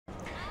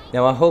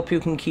Now I hope you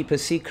can keep a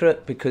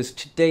secret, because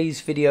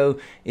today's video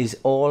is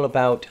all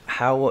about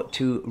how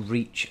to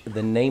reach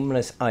the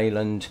Nameless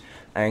Island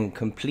and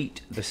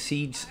complete the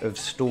Seeds of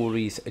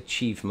Stories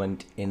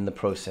achievement in the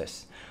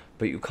process.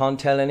 But you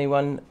can't tell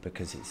anyone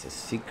because it's a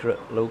secret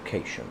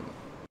location.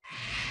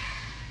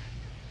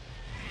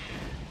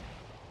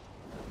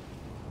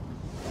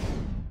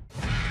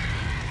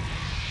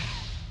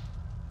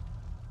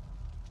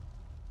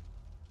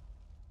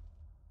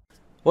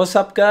 What's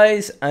up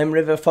guys, I'm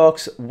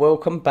RiverFox,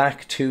 welcome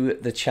back to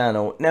the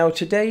channel. Now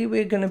today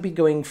we're going to be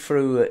going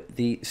through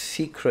the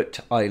secret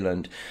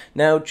island.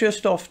 Now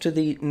just off to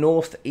the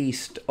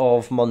northeast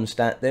of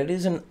Mondstadt there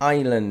is an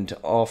island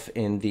off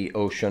in the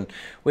ocean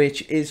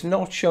which is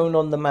not shown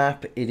on the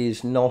map. It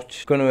is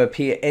not going to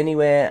appear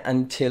anywhere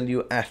until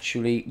you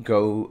actually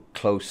go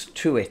close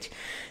to it.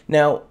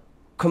 Now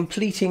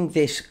completing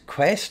this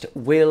quest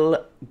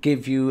will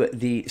give you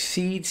the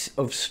Seeds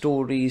of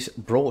Stories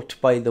Brought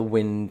by the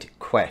Wind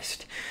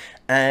quest.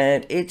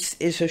 And it's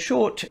a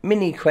short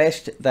mini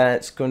quest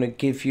that's going to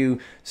give you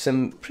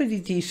some pretty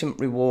decent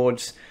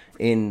rewards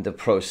in the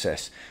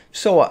process.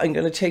 So I'm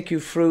going to take you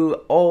through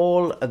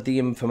all of the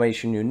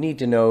information you need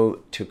to know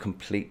to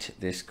complete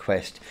this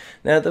quest.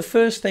 Now the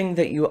first thing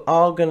that you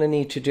are going to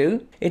need to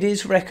do, it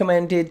is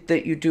recommended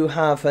that you do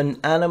have an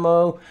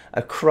Animo,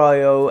 a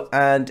Cryo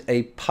and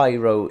a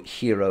Pyro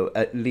hero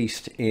at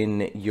least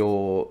in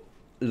your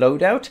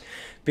loadout,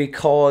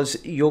 because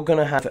you're going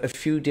to have a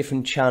few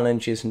different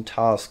challenges and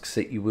tasks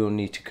that you will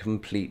need to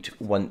complete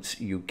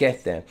once you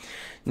get there.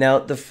 Now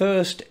the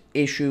first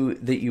issue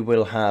that you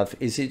will have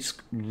is it's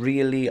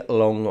really a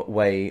long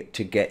way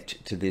to get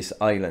to this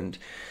island.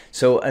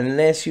 So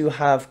unless you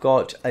have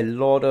got a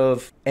lot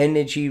of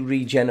energy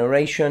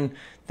regeneration,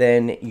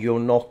 then you're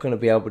not going to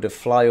be able to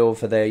fly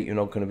over there, you're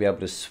not going to be able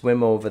to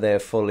swim over there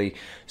fully.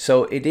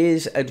 So it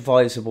is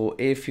advisable,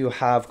 if you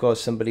have got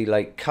somebody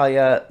like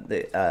Kaya,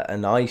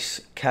 an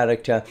ice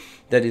character,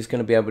 that is going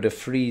to be able to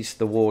freeze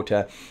the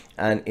water,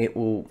 and it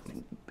will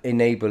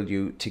enable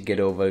you to get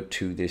over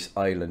to this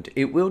island.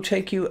 It will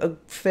take you a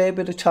fair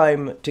bit of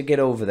time to get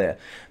over there,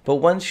 but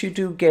once you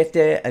do get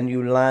there and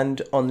you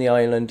land on the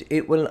island,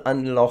 it will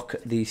unlock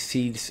the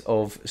Seeds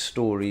of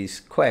Stories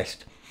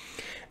quest.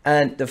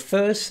 And the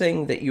first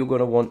thing that you're going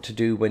to want to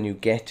do when you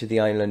get to the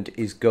island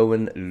is go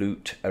and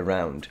loot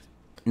around.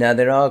 Now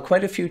there are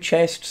quite a few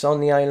chests on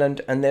the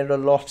island, and there are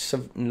lots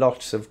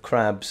of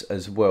crabs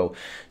as well.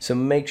 So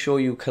make sure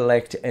you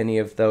collect any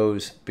of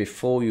those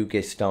before you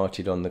get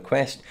started on the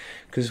quest,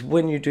 because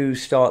when you do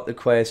start the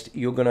quest,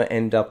 you're going to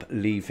end up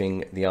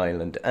leaving the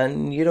island,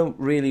 and you don't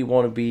really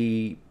want to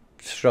be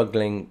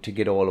struggling to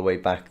get all the way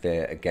back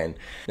there again.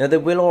 Now there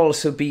will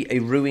also be a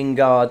ruin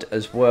guard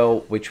as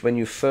well, which when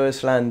you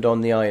first land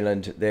on the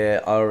island,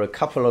 there are a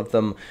couple of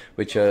them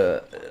which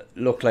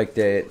look like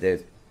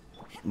they're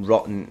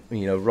rotten,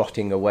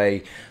 rotting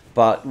away,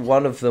 but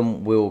one of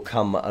them will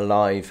come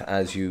alive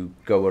as you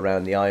go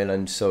around the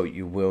island, so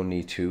you will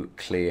need to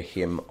clear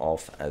him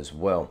off as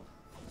well.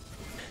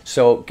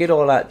 So get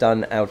all that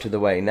done out of the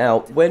way.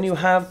 Now when you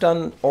have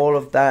done all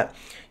of that,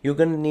 you're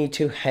going to need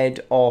to head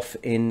off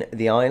in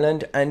the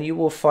island, and you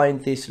will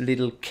find this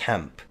little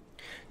camp.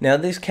 Now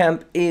this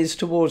camp is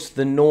towards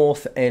the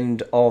north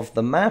end of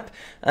the map,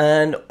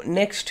 and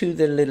next to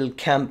the little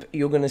camp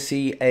you're going to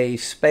see a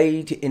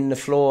spade in the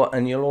floor,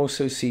 and you'll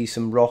also see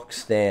some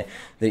rocks there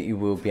that you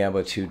will be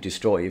able to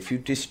destroy. If you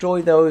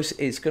destroy those,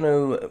 it's going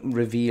to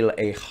reveal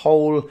a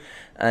hole,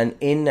 and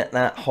in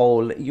that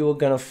hole you're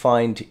going to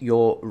find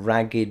your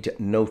ragged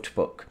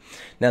notebook.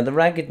 Now the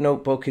ragged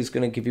notebook is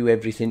going to give you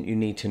everything you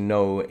need to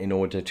know in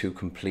order to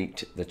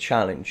complete the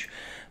challenge.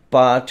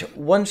 But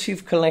once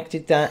you've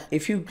collected that,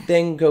 if you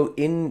then go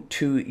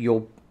into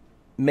your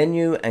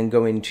menu and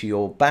go into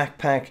your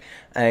backpack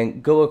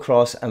and go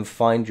across and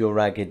find your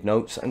ragged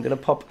notes, I'm going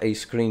to pop a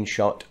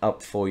screenshot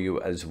up for you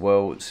as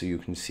well so you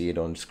can see it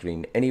on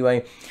screen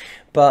anyway.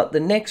 But the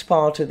next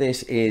part of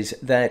this is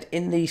that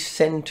in the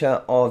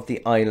center of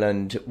the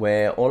island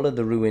where all of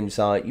the ruins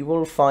are, you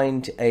will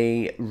find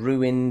a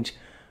ruined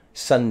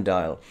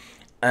sundial,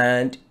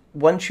 and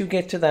once you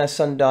get to that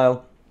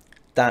sundial,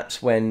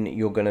 that's when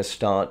you're going to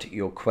start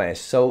your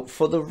quest. So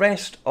for the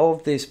rest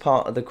of this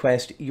part of the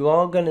quest, you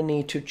are going to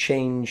need to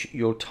change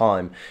your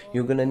time.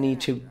 You're going to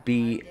need to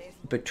be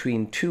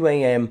between 2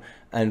 AM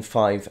and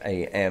 5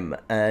 AM.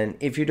 And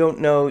if you don't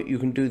know, you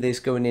can do this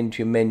going into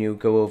your menu,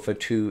 go over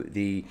to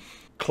the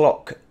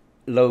clock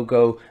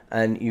logo,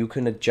 and you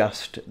can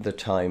adjust the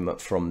time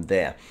from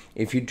there.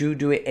 If you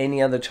do it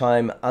any other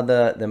time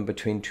other than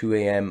between 2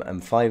 AM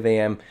and 5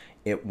 AM,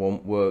 it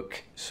won't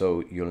work,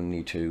 so you'll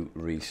need to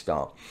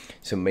restart.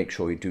 So make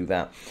sure you do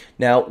that.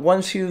 Now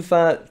once you've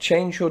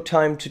changed your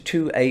time to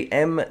 2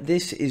 AM,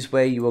 this is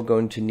where you are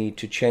going to need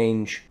to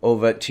change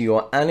over to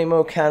your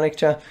Animo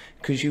character,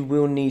 because you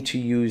will need to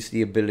use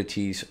the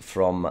abilities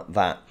from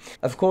that.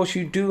 Of course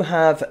you do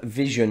have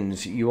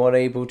visions. You are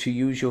able to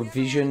use your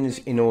visions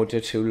in order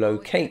to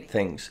locate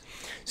things.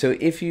 So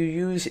if you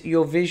use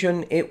your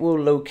vision, it will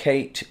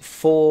locate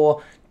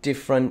 4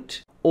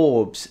 different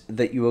orbs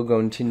that you are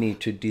going to need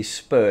to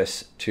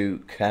disperse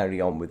to carry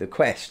on with the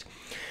quest.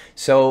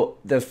 So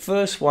the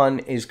first one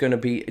is going to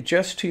be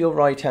just to your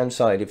right hand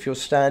side. If you're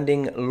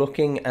standing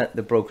looking at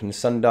the broken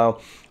sundial,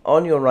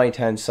 on your right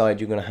hand side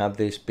you're going to have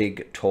this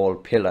big tall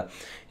pillar.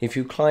 If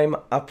you climb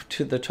up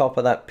to the top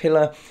of that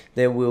pillar,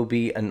 there will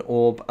be an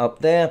orb up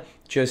there.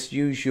 Just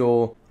use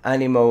your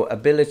Animo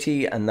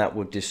ability and that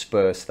will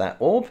disperse that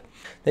orb.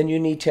 Then you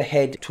need to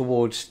head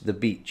towards the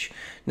beach.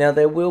 Now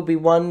there will be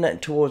one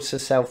towards the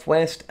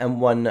southwest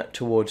and one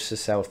towards the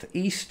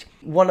southeast.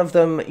 One of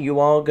them you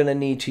are going to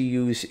need to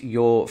use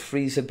your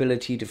freeze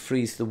ability to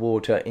freeze the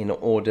water in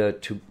order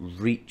to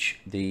reach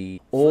the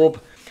orb.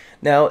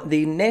 Now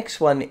the next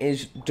one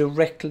is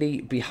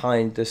directly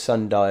behind the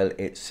sundial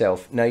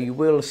itself. Now you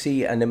will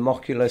see an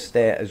homunculus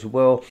there as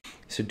well,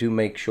 so do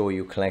make sure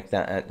you collect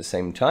that at the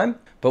same time.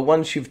 But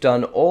once you've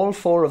done all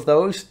 4 of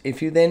those,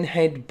 if you then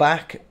head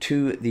back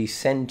to the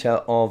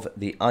center of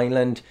the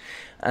island,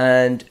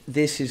 and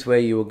this is where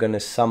you are going to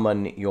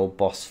summon your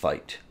boss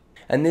fight.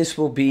 And this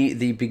will be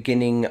the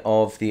beginning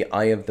of the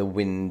Eye of the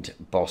Wind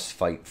boss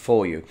fight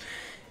for you.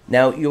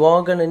 Now you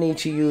are going to need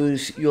to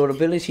use your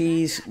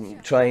abilities,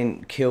 try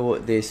and kill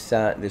this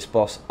this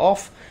boss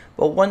off,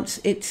 but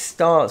once it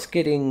starts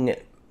getting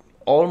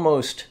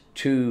almost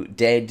to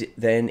dead,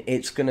 then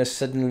it's going to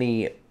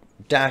suddenly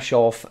dash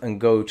off and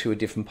go to a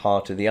different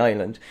part of the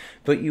island.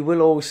 But you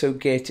will also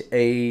get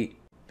a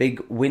big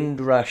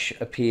wind rush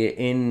appear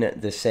in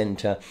the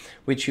center,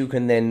 which you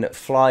can then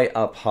fly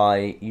up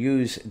high,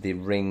 use the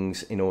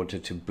rings in order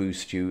to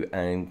boost you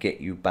and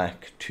get you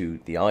back to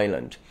the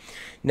island.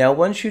 Now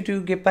once you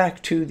do get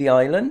back to the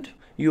island,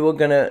 you are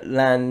going to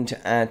land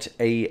at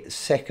a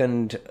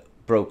second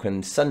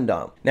broken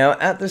sundial. Now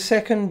at the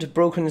second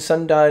broken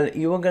sundial,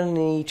 you are going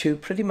to need to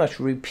pretty much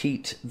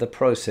repeat the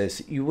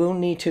process. You will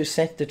need to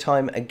set the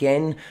time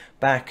again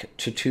back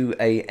to 2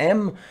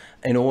 AM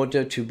in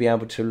order to be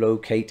able to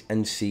locate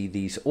and see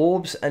these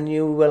orbs, and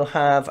you will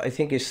have, I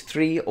think it's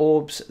 3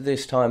 orbs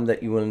this time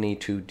that you will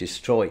need to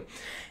destroy.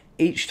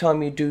 Each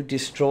time you do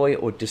destroy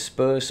or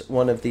disperse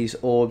one of these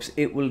orbs,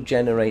 it will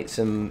generate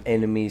some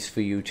enemies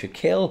for you to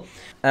kill.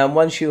 And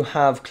once you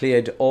have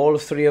cleared all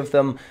 3 of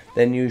them,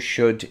 then you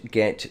should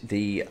get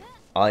the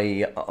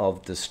Eye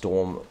of the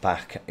Storm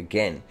back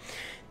again.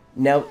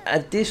 Now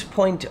at this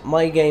point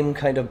my game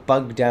kind of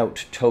bugged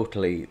out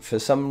totally. For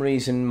some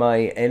reason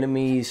my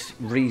enemies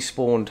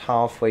respawned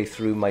halfway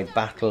through my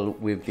battle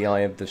with the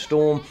Eye of the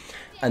Storm,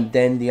 and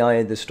then the Eye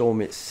of the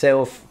Storm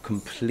itself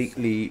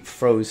completely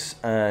froze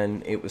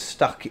and it was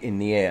stuck in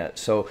the air.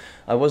 So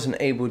I wasn't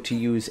able to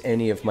use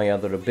any of my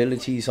other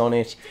abilities on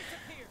it.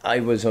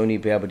 I was only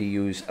able to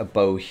use a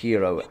bow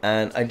hero,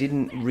 and I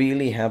didn't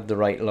really have the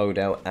right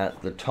loadout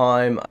at the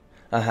time.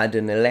 I had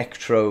an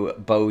electro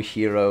bow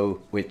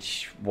hero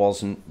which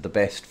wasn't the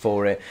best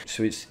for it.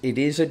 So it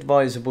is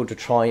advisable to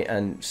try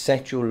and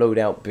set your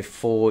loadout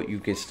before you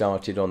get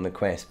started on the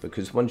quest,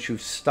 because once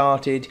you've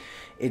started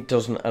it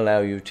doesn't allow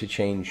you to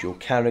change your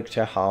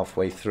character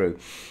halfway through.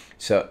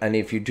 So, and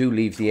if you do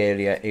leave the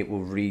area it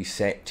will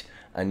reset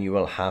and you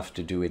will have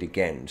to do it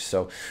again.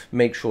 So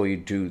make sure you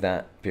do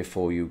that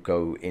before you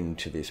go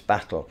into this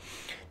battle.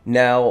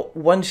 Now,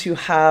 once you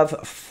have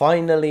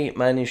finally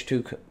managed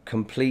to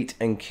complete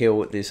and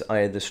kill this Eye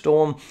of the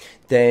Storm,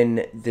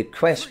 then the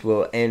quest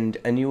will end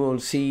and you will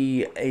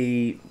see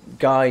a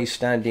guy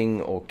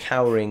standing or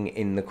cowering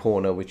in the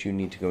corner which you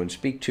need to go and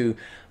speak to,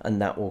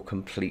 and that will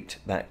complete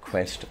that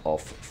quest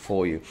off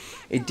for you.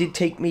 It did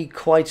take me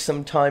quite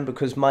some time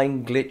because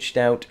mine glitched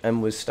out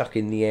and was stuck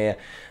in the air,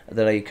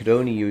 that I could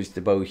only use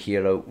the bow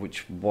hero,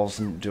 which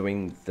wasn't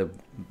doing the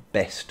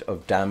best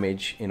of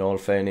damage in all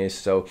fairness,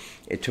 so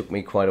it took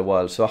me quite a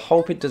while. So I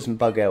hope it doesn't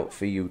bug out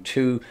for you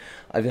too.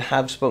 I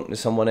have spoken to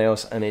someone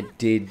else and it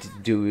did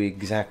do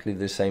exactly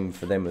the same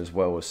for them as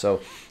well,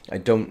 so I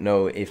don't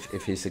know if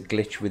it's a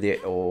glitch with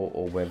it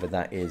or whether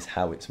that is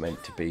how it's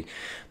meant to be.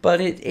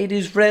 But it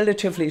is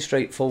relatively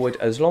straightforward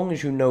as long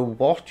as you know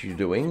what you're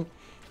doing,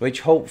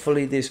 which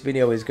hopefully this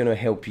video is going to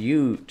help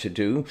you to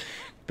do,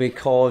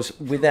 because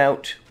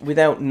without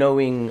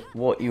knowing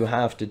what you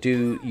have to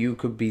do, you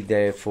could be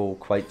there for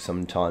quite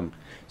some time.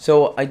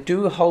 So I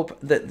do hope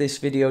that this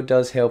video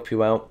does help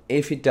you out.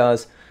 If it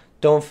does,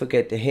 don't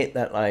forget to hit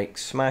that like,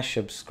 smash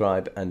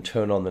subscribe and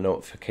turn on the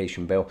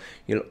notification bell.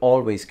 You'll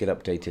always get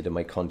updated on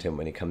my content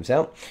when it comes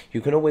out.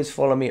 You can always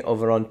follow me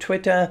over on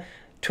Twitter,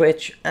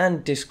 Twitch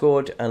and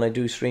Discord, and I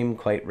do stream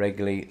quite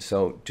regularly,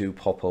 so do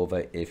pop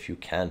over if you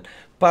can.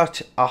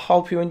 But I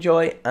hope you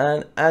enjoy,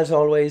 and as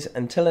always,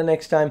 until the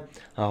next time,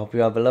 I hope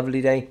you have a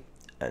lovely day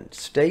and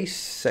stay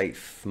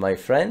safe, my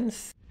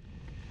friends.